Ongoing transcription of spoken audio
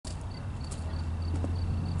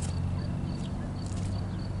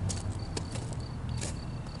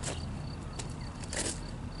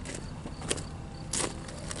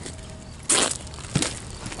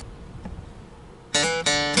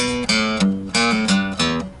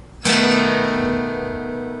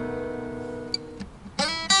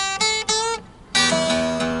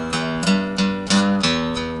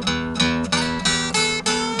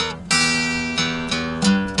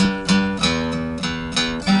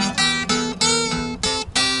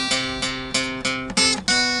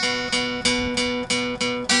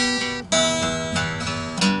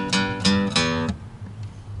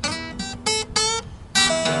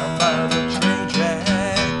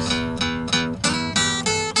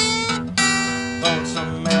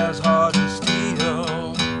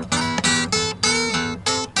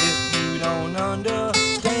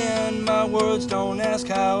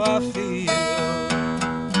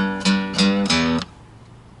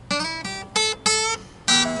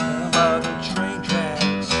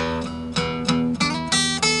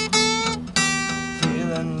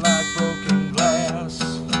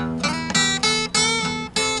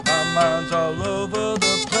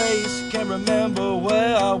remember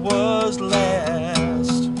where I was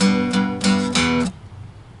last.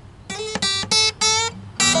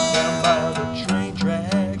 Down by the train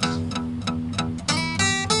tracks,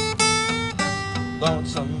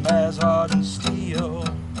 lonesome as hard and steel.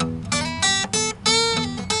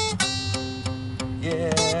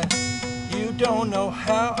 Yeah, you don't know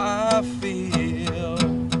how I feel.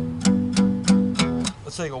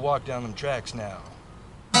 Let's take a walk down them tracks now.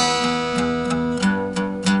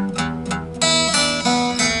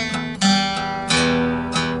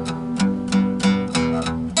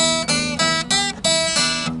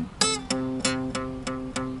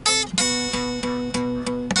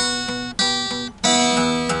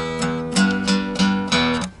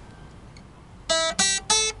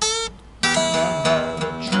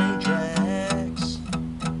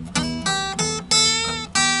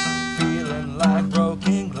 Like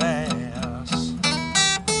broken glass,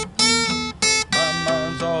 my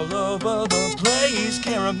mind's all over the place.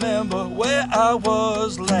 Can't remember where I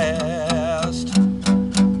was last.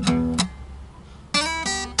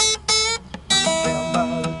 Down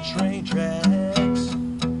by the train tracks,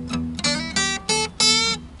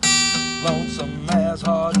 lonesome as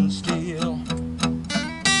hard and steel.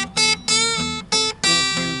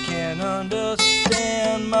 If you can't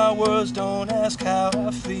understand, my words don't